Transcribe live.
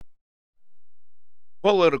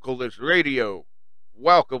Politicalist Radio.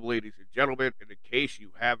 Welcome, ladies and gentlemen. And in case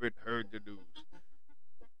you haven't heard the news,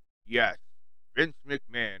 yes, Vince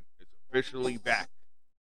McMahon is officially back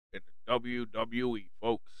in the WWE,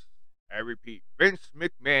 folks. I repeat, Vince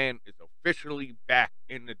McMahon is officially back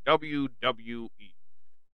in the WWE.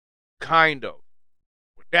 Kind of.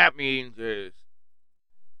 What that means is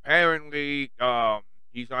apparently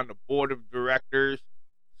he's on the board of directors,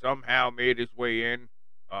 somehow made his way in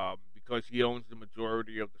because he owns the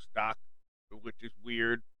majority of the stock, which is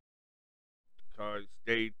weird because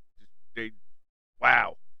they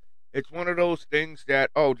wow. It's one of those things that,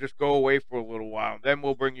 oh, just go away for a little while, and then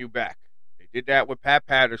we'll bring you back. They did that with Pat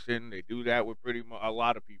Patterson. They do that with pretty much a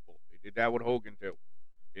lot of people. They did that with Hogan too.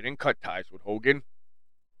 They didn't cut ties with Hogan.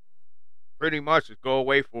 Pretty much just go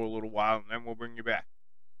away for a little while, and then we'll bring you back.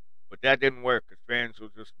 But that didn't work because fans were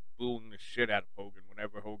just booing the shit out of Hogan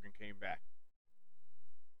whenever Hogan came back.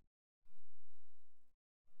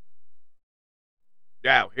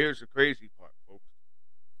 Now, here's the crazy part, folks.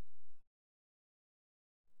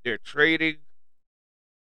 Their trading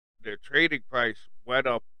their trading price went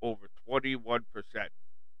up over 21%.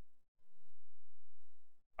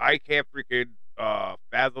 I can't freaking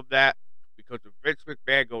fathom that because if Vince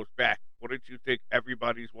McMahon goes back, wouldn't you think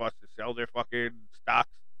everybody wants to sell their fucking stocks?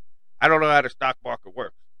 I don't know how the stock market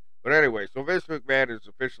works. But anyway, so Vince McMahon is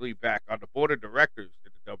officially back on the board of directors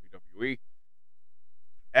in the WWE.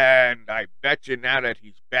 And I bet you now that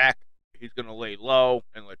he's back, he's going to lay low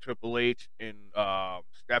and let Triple H and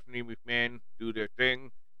Stephanie McMahon do their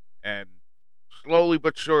thing. And slowly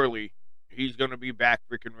but surely, he's going to be back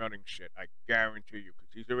freaking running shit. I guarantee you.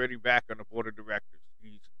 Because he's already back on the board of directors.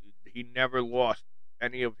 He never lost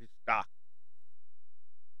any of his stock.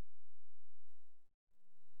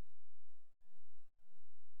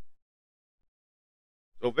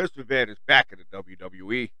 So Vince McMahon is back in the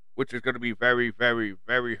WWE, which is going to be very, very,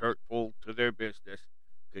 very hurtful to their business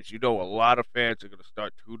because you know a lot of fans are going to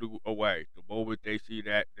start tuning away the moment they see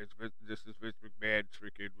that this is Vince McMahon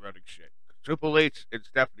freaking running shit. Triple H and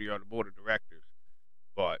Stephanie are the board of directors,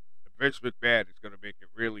 but Vince McMahon is going to make it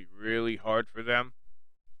really, really hard for them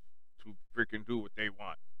to freaking do what they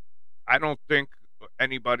want. I don't think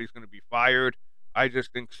anybody's going to be fired. I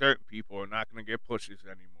just think certain people are not going to get pushes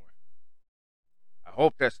anymore. I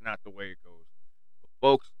hope that's not the way it goes. But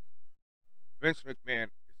folks, Vince McMahon is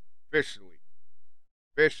officially.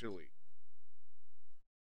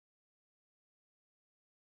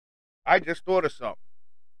 I just thought of something.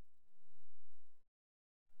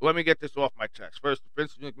 Let me get this off my chest. First,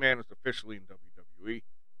 Vince McMahon is officially in WWE,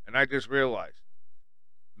 and I just realized.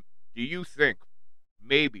 Do you think,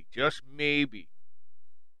 maybe, just maybe,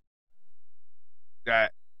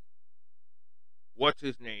 that what's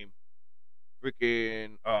his name,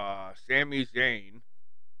 freaking Sami Zayn,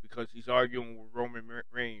 because he's arguing with Roman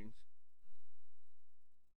Reigns?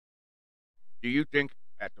 Do you think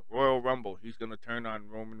at the Royal Rumble he's gonna turn on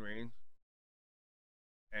Roman Reigns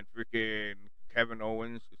and freaking Kevin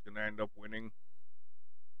Owens is gonna end up winning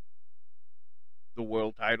the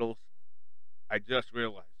world titles? I just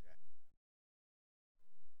realized that.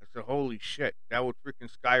 I said, holy shit, that would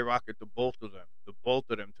freaking skyrocket the both of them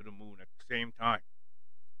to the moon at the same time.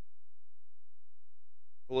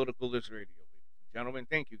 Political List Radio, ladies and gentlemen.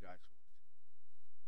 Thank you guys